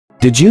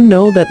Did you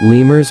know that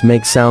lemurs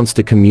make sounds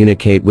to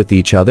communicate with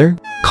each other?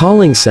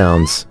 Calling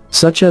sounds,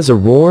 such as a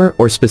roar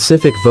or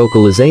specific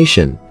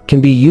vocalization,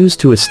 can be used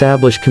to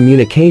establish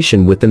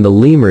communication within the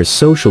lemur's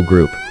social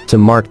group, to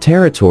mark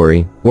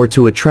territory, or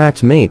to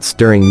attract mates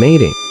during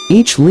mating.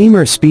 Each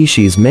lemur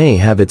species may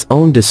have its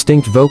own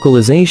distinct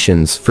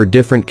vocalizations for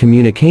different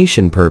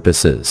communication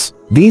purposes.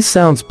 These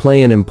sounds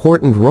play an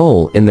important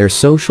role in their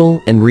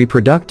social and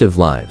reproductive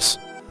lives.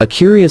 A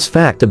curious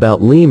fact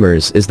about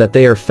lemurs is that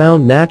they are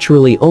found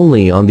naturally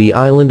only on the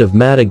island of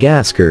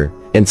Madagascar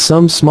and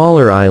some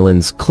smaller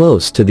islands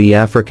close to the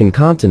African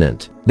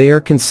continent. They are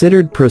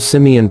considered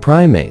prosimian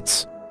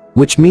primates,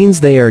 which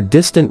means they are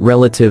distant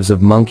relatives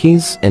of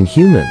monkeys and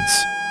humans.